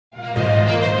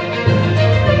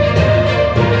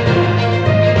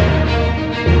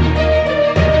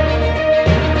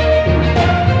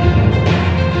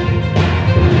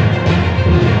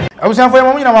abusan fo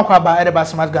yemo nyina makwa ba ede ba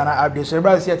smart Ghana update so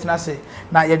ebra se yetina se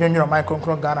na yedwonworo man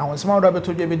konkron Ghana ho sema do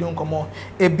beto dwe bedi nkomo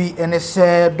ebi ene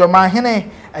se Dormaahene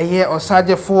aye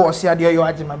osagefo osiade yo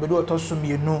agema bedu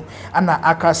otosumienu ana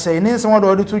akase ne nsema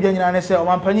do de to dwe nyina ne se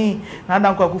omampani na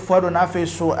adankwa kufuado na afi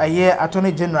so aye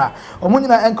attorney general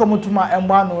omunyina enkomutuma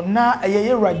embano na aye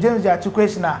yewra James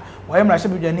Atikwesi na wayemra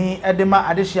shebudwani edema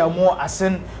adehia mo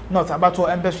asen north abato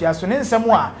empesua so ne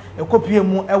nsemu a ekopie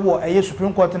mu ewo aye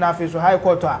Supreme Court na afi so High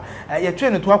Court a ye twe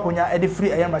ne to akonya ede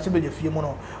free ayemra shebudwafie mu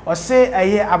no o se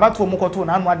aye abato mu koto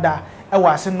na anu ada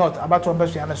ewa asen north abato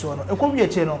empesua na so no ekowie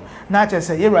che no na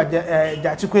achese yewra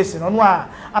Atikwesi no no a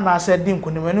ana ase di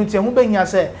nkonimanu tie hu benya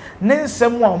se ne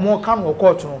nsemu a mo ka no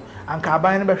court no anka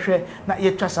aban ne behwe na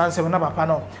yetwa sansem na papa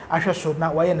no ahwe so na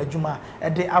waye na djuma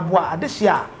ede aboa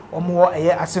adehia omo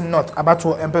eye asen not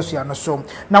abato empesua no so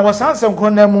na wasansem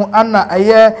kona mu ana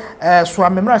eye so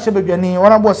amemra hye badwani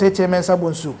wona bo se chairman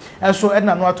sabonsu enso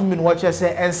edna no atumi no wache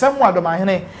se ensem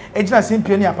Dormaahene ejina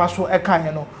simpie ne apaso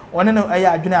ekanye no one no eye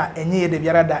adwene a enye ye de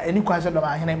biara da eni kwan se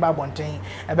Dormaahene ba bonten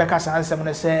ebeka sansem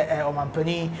no se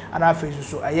omampani ana afesu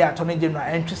so eye attorney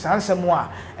general entwe sansem a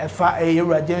efa eye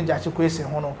wura James Atikwesi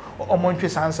ho no omo ntwe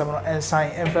sansem no ensan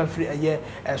emfa free eye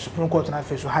Supreme Court na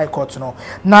afesu High Court no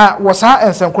na wasa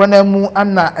ensem kwana mu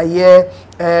ana eye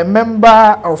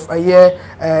member of eye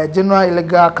General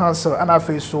Illegal Council ana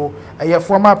afesu eye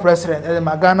former president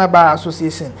Ghana Bar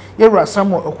Association yewura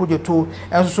Samuel Okujeto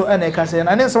enso so ena ekase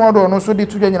na ne nsem do no so di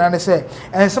tudwa nyina ne se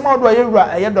ensem do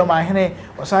yewura eye Dormaahene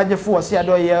osagefo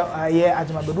osiade eye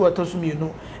agema bedu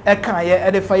otosumienu eka ye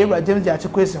edefa yewura James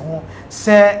Atikwesi ho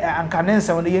se anka ne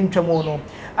nsem no ye ntwam no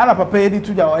ana papa ye di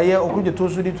tudwa eye Okujeto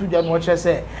so di tudwa no che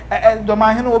se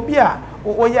Dormaahene obi a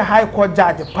oye High Court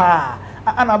judge pa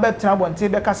ana betra bonte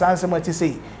be kasa ansem ati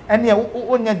sei ene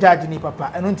onya judge ni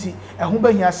papa eno nti eho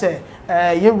bahia se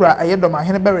yewura eye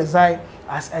Dormaahene be resign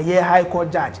as a year High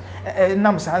Court judge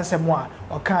nam sansem a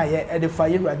oka ye edefa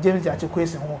yewura James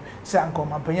Atikwesi ho se anko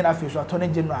mampanyina afeso attorney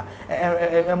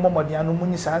generalemmomodian no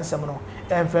munyi sansem no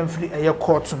emfamfiri eye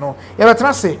court no ye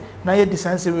betra se na ye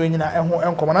disansem we nyina eho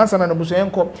enkom na ansana no buso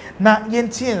enkom na ye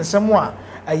ntie nsem a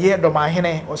aye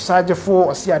Dormaahene osagefo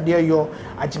osiade yo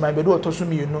agema bedu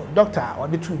otosumienu doctor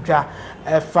ode tudwa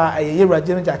efa aye yewura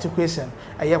James Atikwesi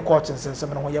aye court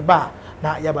nsem no ho ye ba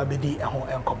na ya ba bedi eho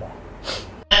enkomo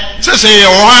say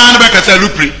one back at a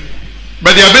lupri,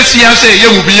 but the Abessia say you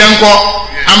will be uncle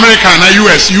America and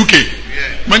US, UK.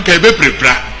 Man can be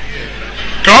prepare.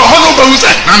 Honorable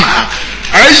said,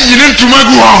 I didn't to my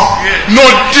go, no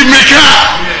Timika,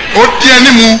 or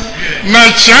Tianimu, no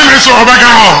Chinese or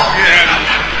Bagao.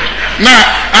 Now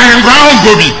I am ground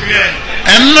Gobi,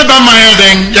 and never my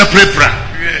then your prepare.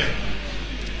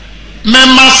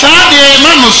 Memasade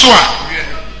Mamuswa.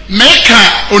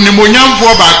 Meka onimonyam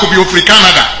for ba ko bi ofri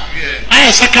Canada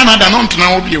I say Canada no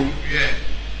ntena obi o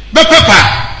be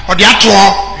papa odi ato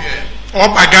o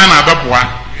ba Ghana beboa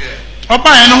oba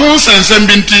en ho nsensem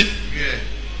binti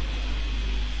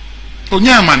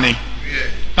onya amane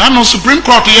na no Supreme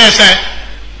Court yes say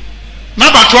na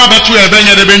bato abeto e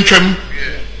benya de bentwam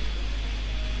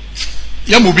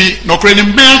ya mubi no kreni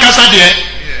mben kasa de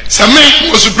se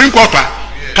me Supreme Court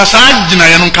kasa gina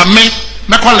ye no kame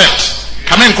na collect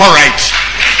come in right.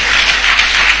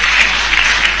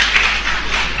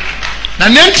 Na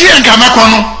nenti enka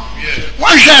makono.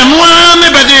 Wan hwe no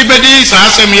ame bedi sa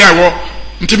asem ya wo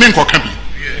ntimi nkoka bi.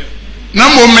 Na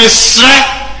mo mesre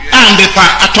and the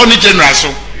Attorney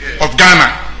General of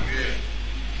Ghana.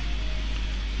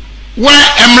 Wa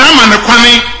emrama ne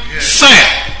kwane se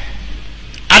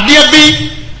ade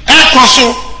bi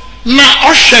ekoso na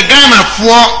ohwe Ghana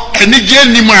fo enije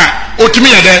nimu a otimi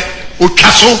yede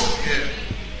otwaso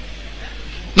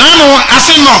Nano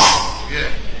asenough.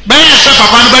 By a shop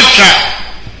upon the back track.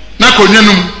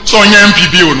 Nakonyanum, so young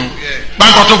MPB.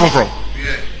 Bank of Topofro.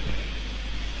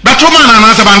 But two man and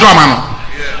answer Bantuamano.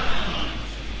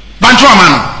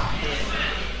 Bantuamano.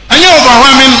 And you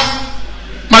overwhelming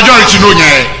majority no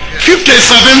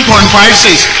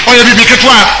 57.56 or you be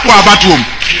Katwa or Batum.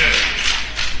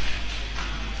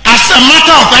 As a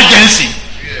matter of urgency,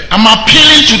 I'm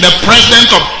appealing to the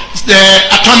President of the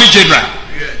Attorney General.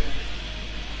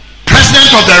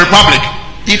 President of the Republic,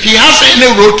 if he has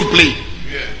any role to play,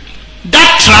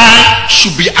 that trial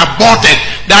should be aborted.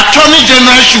 The Attorney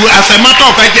General should, as a matter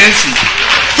of urgency,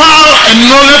 file a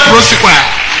nolle prosequi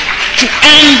to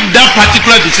end that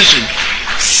particular decision.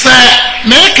 Sir,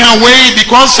 make a way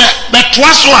because that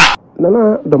was what.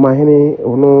 Nana Dormaahene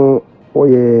ono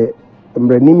oye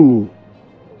mrenimini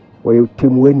oye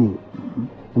temweni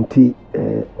nti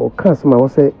okasma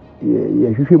wose ye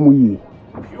hwehwe mu yi.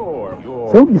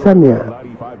 So, Samia,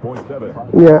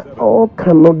 Yeah, all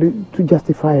cannot to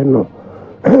justify no.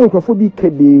 Kofi be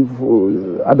could be for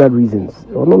other reasons.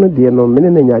 Or no, dear, no,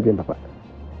 many nyajin papa.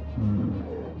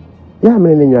 Yeah,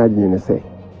 many nyajin say.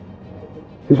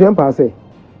 The champa say,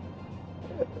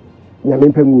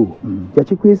 Yamimpengu,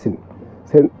 Yachi Quasin,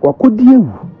 said, what could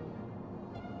you?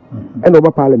 And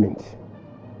over parliament.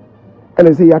 And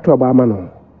I say, Yatu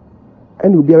Abamano.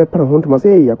 And you'll be a parent to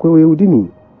say, Yakwe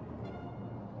Udini.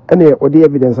 And the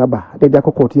evidence about the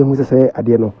Jaco Court, who say, I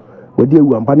don't know, what do you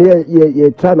want? But ye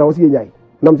try now, see,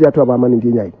 Nam Yatu Abaman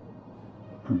in Yai.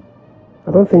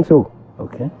 I don't think so.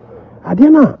 Okay.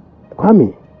 Adiana,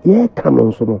 Kwame, ye come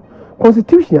on so.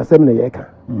 Constitution assembly, ye can.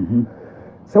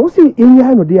 So, see, in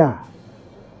Yano, dear.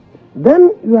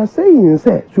 Then you are saying,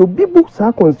 say, so be books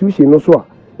are constitution, no so.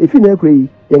 If you never agree,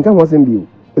 you can was in view.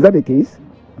 Is that the case?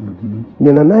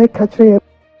 Then I catch him.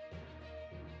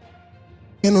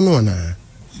 No.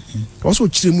 Also,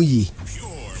 Chimuyi.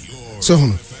 So,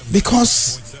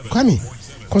 because, Kwame,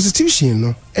 constitution,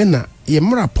 no, and ye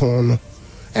marapon,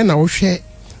 and I will share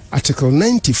Article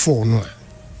 94, no.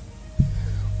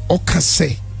 Oka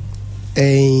say,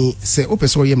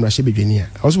 Opeso Yam Rashe Virginia.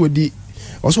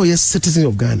 Also, yes, citizen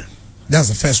of Ghana. That's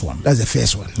the first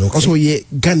one. Okay. Also, ye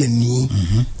Ghana ni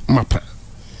mapa.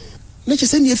 Let's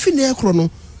send you a fin chrono.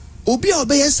 Obi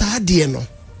obey Sadia no.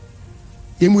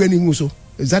 Yemuanimuso.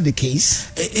 Is that the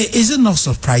case? Is it not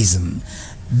surprising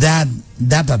that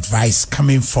that advice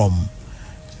coming from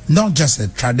not just a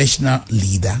traditional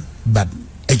leader but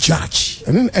a judge?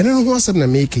 I don't know what's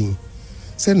I'm making.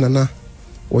 Say Nana,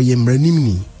 or ye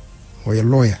mranimni, or your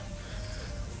lawyer.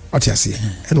 What you say?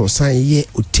 And was saying ye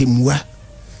utimwa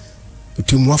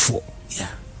for. Yeah.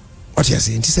 What you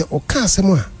say? And he said, "O can't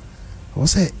somewhere." I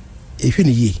say, "If you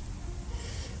ye."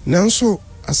 Now so,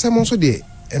 as someone so de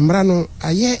emrano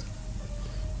aye.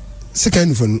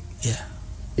 Second one, yeah.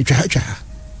 It's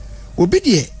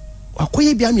Obidi,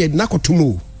 Akoye Biami had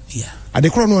Nakotumo. Yeah. At the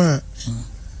chrono,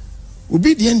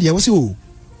 Obidi and the was you,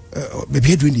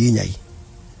 baby doing the Yai.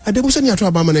 At the Musani to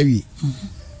Abamanawi.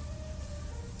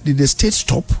 Did the state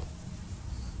stop?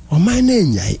 Or my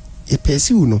name, Yai, a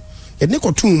Persuno, a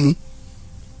Nekotum,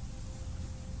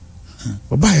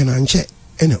 or buy an anche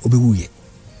and a Obiwuye.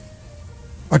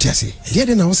 What you say? Yet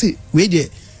then I will say, wait.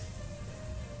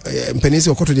 Penisi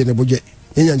okoto de neboje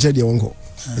enyanche de wongo.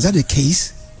 Is that the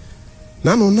case?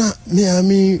 Na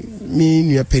me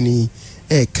new penny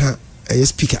ka a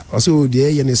speaker also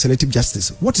the selective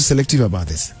justice. What is selective about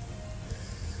this?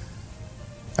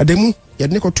 Ademu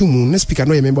yadne ko tumu ne speaker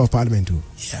no a member of parliament too.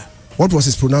 Yeah. What was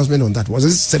his pronouncement on that? Was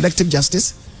it selective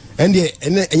justice? And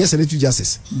selective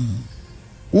justice.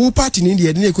 Who party in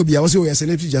India didn't could be also a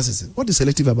selective justice. What is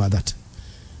selective about that?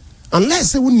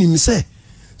 Unless they wouldn't say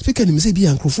speaker ni mse bi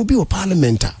ankrofo bi o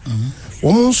parliamenta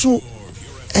won so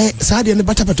saade ne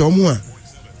batapata omo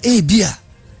a bia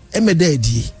emeda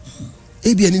adie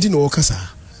bia ni no okasa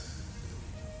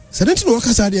sadenti no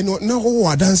okasa de na wo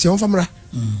adanse on famra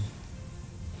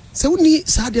se woni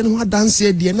saade no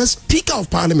adanse de na speaker of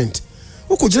parliament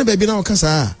wo ko jira ba bi na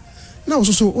okasa na wo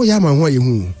so o ya ma ho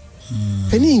ayehu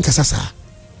pani nkasa sa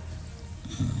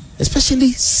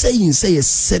especially saying say a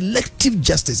selective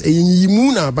justice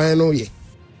yimu na ban no ye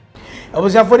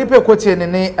Obusia for nipa kotie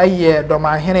ne aye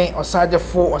Dormaahene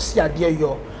osagefo osiade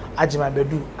yo agima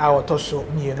bedu a otoso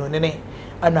mienu ne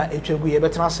ana etwegu ye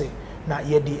betena se na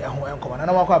yedi eho enkoba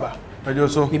na makwa ba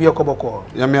Ajoso bibi okoboko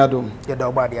Yami Adom ye da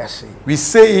obade ase. We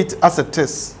say it as a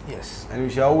test. Yes. And we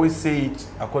shall always say it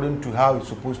according to how it's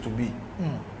supposed to be.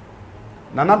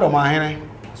 Nana Dormaahene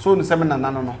so ni sema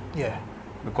nana no. Yeah.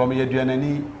 Because ye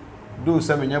duanani do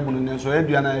sema nyabunu ne so ye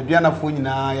duana fo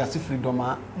nyina ya sifri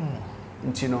doma.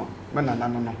 Ntino and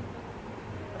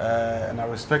I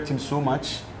respect him so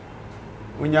much.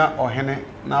 Unya ohene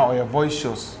now or your voice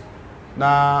shows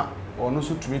now or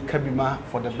also to make kabima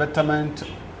for the betterment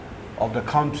of the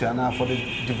country and for the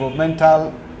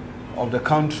developmental of the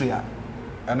country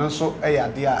and also a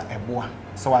idea eboa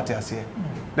so what I say.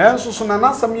 Then so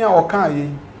nana samia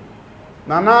okai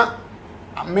nana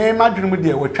me madwene mu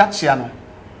de we twachia no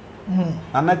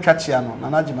nana twachia no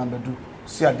nana jimambadu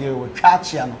si ade we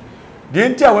twachia no the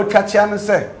entire we twachia no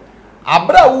say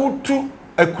abra wutu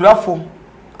akurafo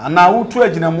ana wutu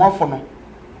aginamuafo no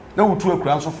na wutu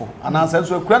akura nsofo ana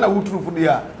senso akura na wutu fu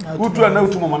dia wutu na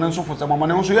wutu mama nsofo se mama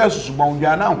nso ya susubon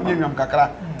bia na ahunye nwam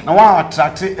kakra na wa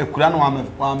attract akura na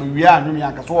wa me wia anwum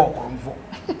ya kaso okoromfo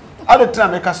ade tena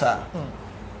me kasa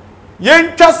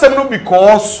yen twasem no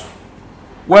because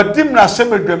wadim na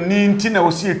shemedwam ni nti na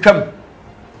osi etwam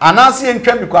ana se yen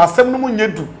twam because asem no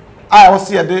munyedu a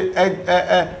osi ye de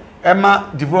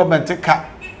ema development ka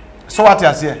so what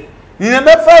you say in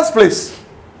the first place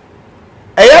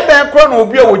eya den kro na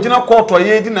obi a wogina court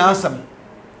oye di na asem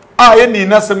a ye ni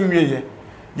na asem wieye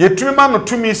ye tumi ma no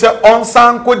tumi se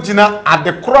onsan ko gina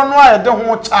ade kro no a ye de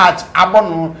ho charge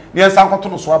abono ne ensan ko to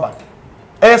no so aba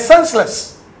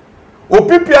senseless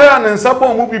opipia na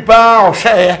nsabo mu pipa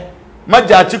ohwe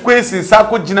maja chikwesi sa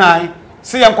ko gina ai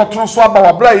se ye nkoto so aba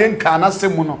wa bla ye nka na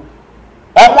semu no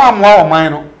omo amwa o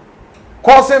man no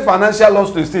causing financial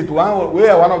loss to the state. We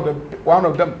are one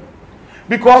of them.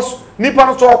 Because nipa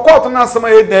no so court na asema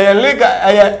the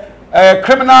legal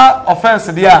criminal offense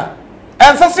there.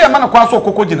 And so say man kwa so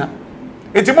kokogina.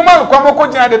 Enti mo man kwa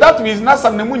mokogina de that means na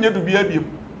sam ne munye du bia biem.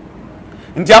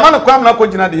 Nti ama no kwa na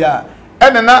kogina de ya.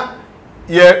 Ene na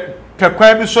ye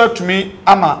pekwan bi so atumi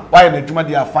ama why na adwuma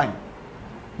de fine.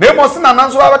 Na mo se na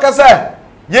nanso abaka say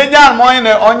yenya mo yen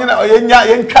yenya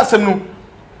yenkasem no.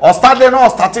 Or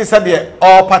starting said there,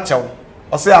 or patcho.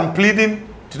 Or say, I'm pleading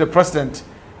to the president.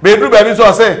 Baby, so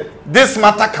I say, this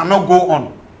matter cannot go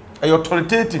on. You're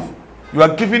authoritative. You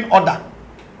are giving order.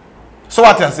 So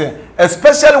what I say,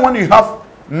 especially when you have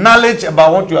knowledge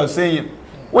about what you are saying.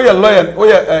 Or you're a lawyer, or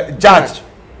you're a judge.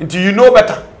 Until you know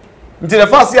better. Until the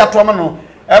first year, and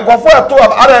go for a tour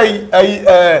of other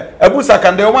Abusa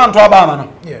can they want to Obama.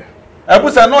 Yeah.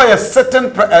 Abusa know a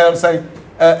certain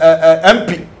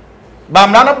MP. But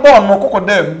I'm not born no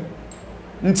kokodem.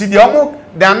 Nti the omo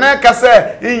the anaka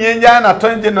say inyenja na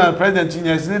attorney general president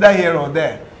is neither here or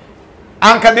there.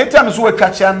 And can they tell me so we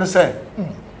catch and say?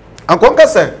 And konka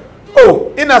say,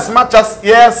 oh, in as much as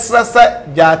yes, say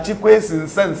jachi kwesi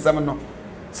sense no.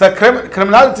 Say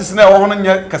criminality is na wo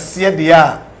nya kase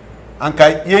dia.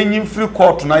 Anka yenyin free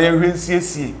court na ye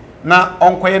hwensiesie na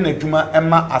onkoye na adwuma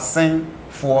ema asen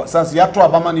for since ya to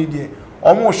abama ni die.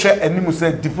 Omo hwe animu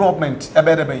say development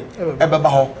ebeba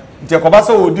ho nti ekoba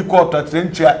say odi court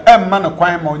atrentua emma na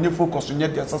kwan ma onye focus nye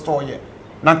de seso oye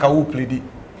na nka wo pleadi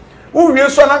wo wie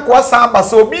so na kwa sa aba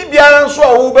say obi biara nso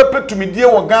a wo bepetumidie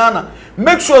wo Ghana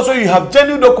make sure so you have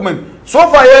genuine document so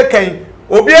far ye kan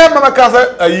obi emma ka say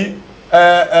ayi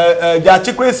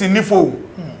jachi kwesi nifo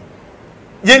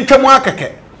ye nkamu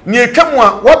akeke ni ekamu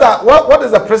what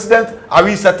is the president are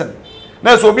we certain?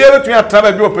 Na so obi ebetu ya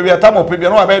traba bi opebi atam opebi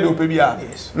no abe de opebi a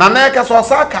na na ka so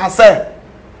sa ka say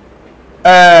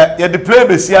ye de play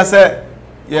be sia say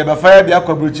ye be fa de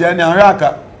akobruchi ani ahwe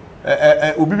aka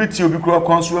obi biti obi kro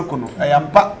konso ekuno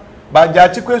yampa ba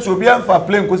jachi kwesi obi amfa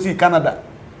plane kosi Canada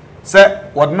say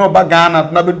wod no ba Ghana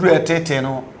na be duru etete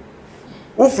no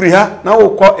ufri ha na wo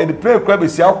kọ e de plane kro be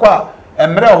sia kọ a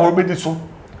emre ho be di so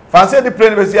fancy de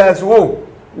plane be sia so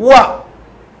wo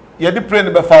ye de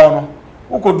plane be fa no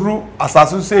ukodru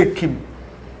asasu se kim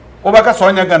obaka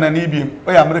so nya Ghana ni biem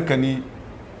o ya America ni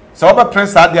so oba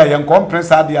prince adia ye nkom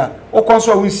prince adia o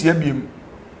konso awunsia biem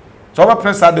so oba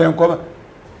prince adia nkom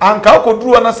anka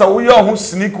ukodru na sa wo ye ho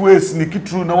sneak way sneak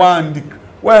true na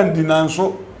wandi na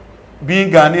nso bi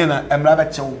Ghana na emra ba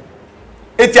chewo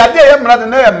eti adia ye mra de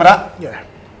na ye mra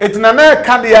eti na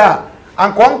ka dia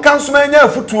anka on kanso na nya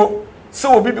afutuo se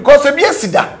obi because e bi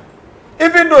asida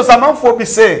even though some man be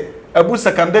say Abu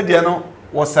Sakandede no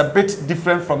was a bit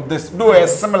different from this. Though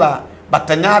it's similar, but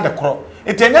anya the crow.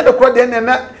 It anya the crow then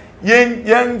na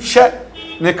yen share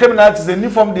the criminality is a new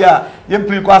form there. Yen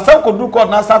pre-kwasa ko do court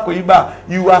na sa ko iba.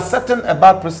 You are certain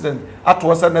about president at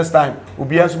was next time.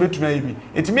 Obi anso betumi ibi.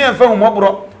 It me enfa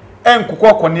humobro en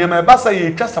kokọ konema e basa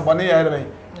ye twa sabone ye rebe.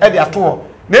 E de ato.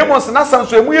 Na emos na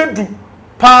sanso emu yedu.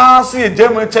 Pass ye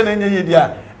jemu che na nya ye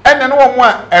dia. Ene no wo mo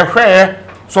a ehwe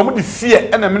so mo de fie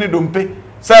ena mene dompe.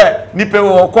 Say nipe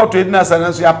wo court edina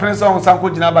sanso ya prince on sanko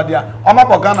gina badia o ma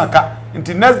Ghana ka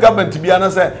nti next government bia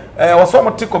na say wo so mo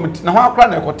te committee na ho akra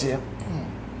na ekote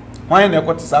why na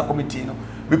ekote sa committee no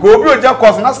because obi oja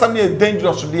cause na some is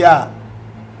dangerous dia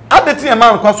adeti e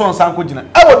man kwa so on sanko gina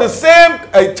e wo the same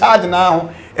charge na ho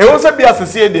e wo say bia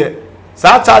sese de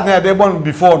sa charge na de born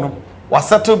before no was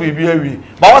settle bibi awi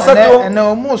but was settle and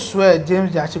almost swear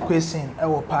James Jachi Kwesin e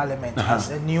wo parliament as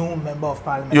a new member of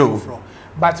parliament floor.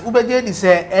 But Ubeje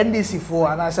say NDC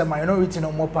for and I said minority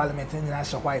no more parliament in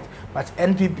national white, but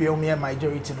NPP only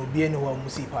majority no be anywhere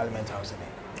musi parliament house.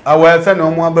 I will send no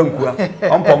more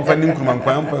bankua. I'm confiding to my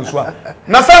so.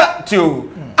 Nasa too.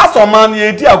 As a man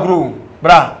ye dear grow,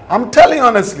 bra. I'm telling you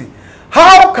honestly,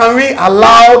 how can we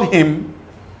allow him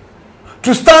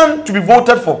to stand to be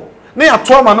voted for? Ne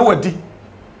atwa ma no wadi.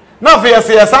 Na fe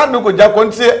say yes no go ja kon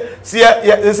say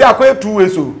akoy 2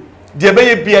 ways so. De be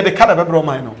ye bia de kada be bro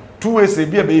man no. 2 ways e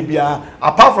bia be bia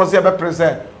apart from say be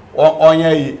present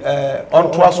onye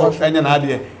on to aso enye na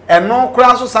ade e no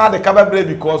kura so sa de kaba bre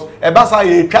because e ba sa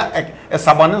ye twa e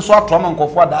sabone so ato ma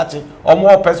nkofo adache omo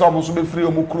opese omo so be free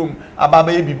omo krum aba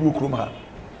ba ye bibi krum ha.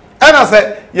 And I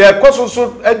say ye koso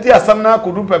so edi asam na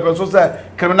kodu pepe so say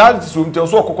criminality so mte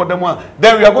so okokodem a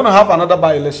then we are going to have another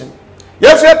by election.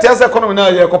 Yes, we have economy now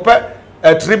ye kope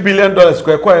 $3 billion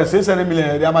ko 600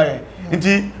 million dey amaye.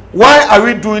 Nti why are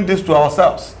we doing this to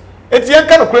ourselves? Etiyen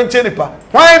kan kwenche nipa.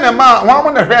 Why na ma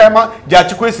wan na hwe ma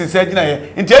Jachi Kwesi se gina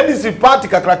ye. Nti NDC party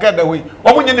kakraka da we.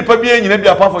 Omunye nipa bi enyina bi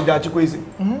apart from Jachi Kwesi.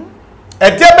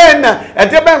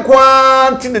 Eteben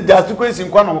kwanti the Jachi Kwesi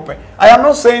nkwa no mope. I am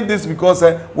not saying this because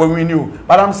when we knew,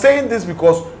 but I'm saying this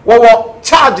because we were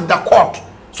charged the court.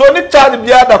 So ni charge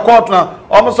bia the court na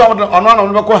almost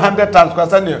ono no be 100 times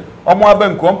kwasa ne omo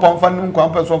abanku ompa mfa nim kwa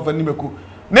mpa so mfa nim beku.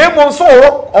 Na emo so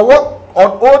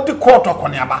o di court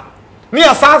akoniaba. Ni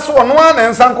asaso ono na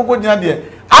ensan kokko gina de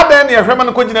adan ne ehwema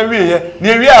no kogina wieye ne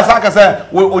ewie asaka say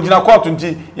ogina court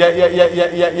nti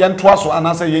ye ntoa so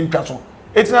anasa ye ntwa so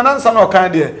etina nansa na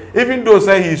okan de even though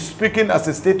say he is speaking as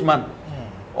a statesman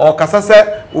or kasa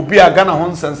say obi aga na ho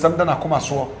nsensem de na koma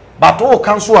so but o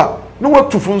kan so a no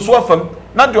watufu nso afam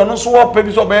na de ono so wo pa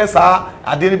bi so be sa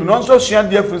ade ne bi no nso sua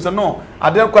de afiri se no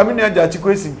ade kwa me nua Jachi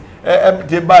Kwesi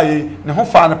de baye ne ho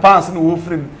fa ne pants ne wo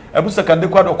firim ebusa kan de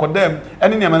kwa do kodem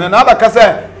ene ne na abaka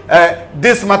say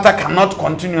this matter cannot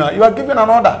continue. You are given an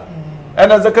order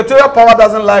and the secretarial power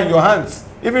doesn't lie in your hands.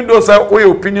 Even though say we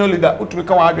opinion leader utu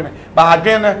ka wa agene but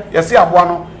again yesi aboa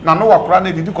no na no wakora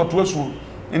na didi koto asu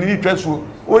eni di twasu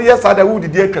o yes ada wo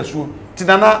didi akasu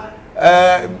tinana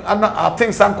I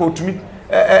think sanko to me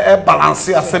balance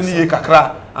asemi ye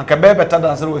kakra anka be better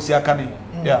than say we si aka ni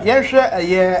yeah yenhwe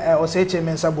ye oseche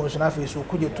mensa bonso na fe so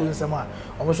kuje to nsem a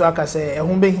omoso aka say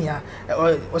ehun behia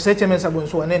oseche mensa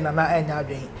bonso ne nana anya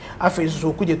adwen afi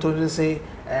so kuje to say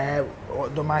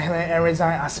Dormaahene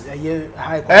resign as ye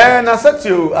high court na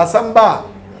setio asamba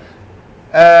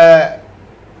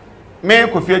me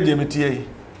Kofi ajemetie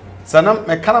sanam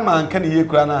me kana man kan ye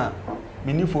kura na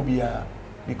miniphobia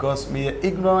because me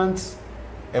ignorant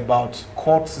about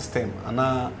court system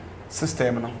and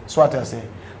system no so what I say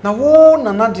na wo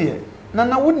nana de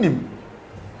nana wonim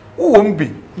wo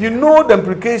wombi you know the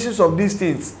implications of these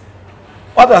things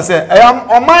what I say I am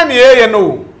on mine here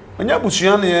no onya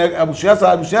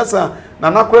abusuya sa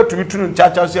nana kura tumi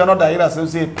chacha so no da ira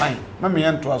say pan ma me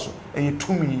ento aso e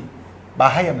tumi ba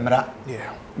ha ye mra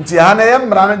nti ha na ye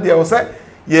mra no de wo say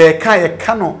ye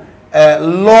ka no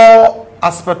law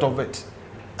aspect of it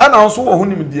and also wo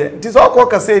hunim de nti so ko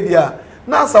ka say dia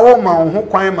na sa wo ma ho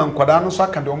kwan ma nkoda no so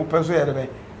aka de wo peso ye de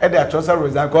e de atro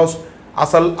resign because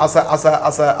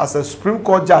as a Supreme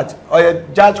Court judge or a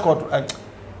judge court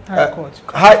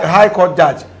high court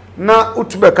judge na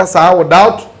utube kasa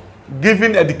without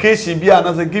giving education be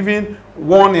another giving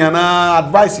warning and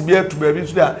advice be to be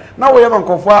so that na we man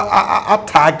konfo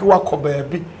attack wa ko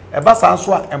baabi e ba san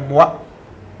so emwa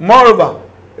moreover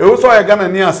e wo so ye Ghana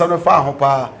ni asam fa ho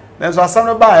pa na so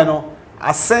asam ba no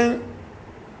asen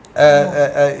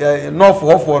north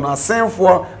hofo no asen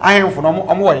for ahemfo no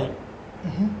omo we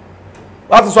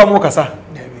what is omo kasa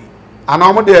ana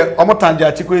omo de omo tanje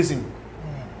Jachi Kwesi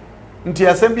nti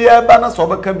asem bia ba na so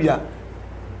baka bia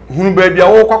hunu ba bia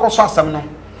wo kwakoso asem no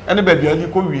ene ba bia ni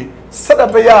ko wie sada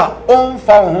be ya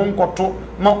onfa ho nkoto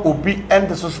ma obi and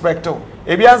disrespect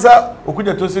e bia nza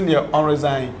okuja to sin on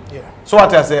resign so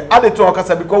what I say ade to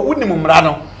okasa because unimu mra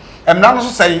no emna no so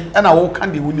sai ena wo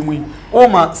kan de unimu yi o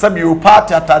ma sabi o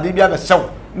party atade bia be hyew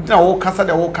ntina wo kasa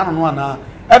de wo kan no ana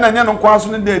ena nya no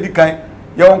kwaso ne de edi kan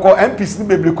ye wonko MPs ni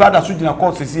bebre kwa da so gina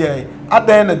court sisi e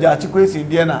adan na Jachi Kwesi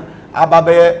de na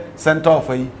ababe center of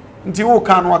yi nti wo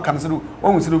kan no aka no so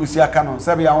wo hu bi si aka no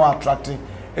sabi ya wo attract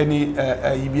any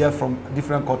EBF from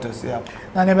different quarters yeah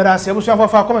na ne bera se busu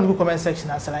afafa comment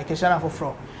section as like share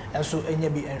for enso enye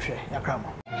bi enhwe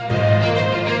yakramo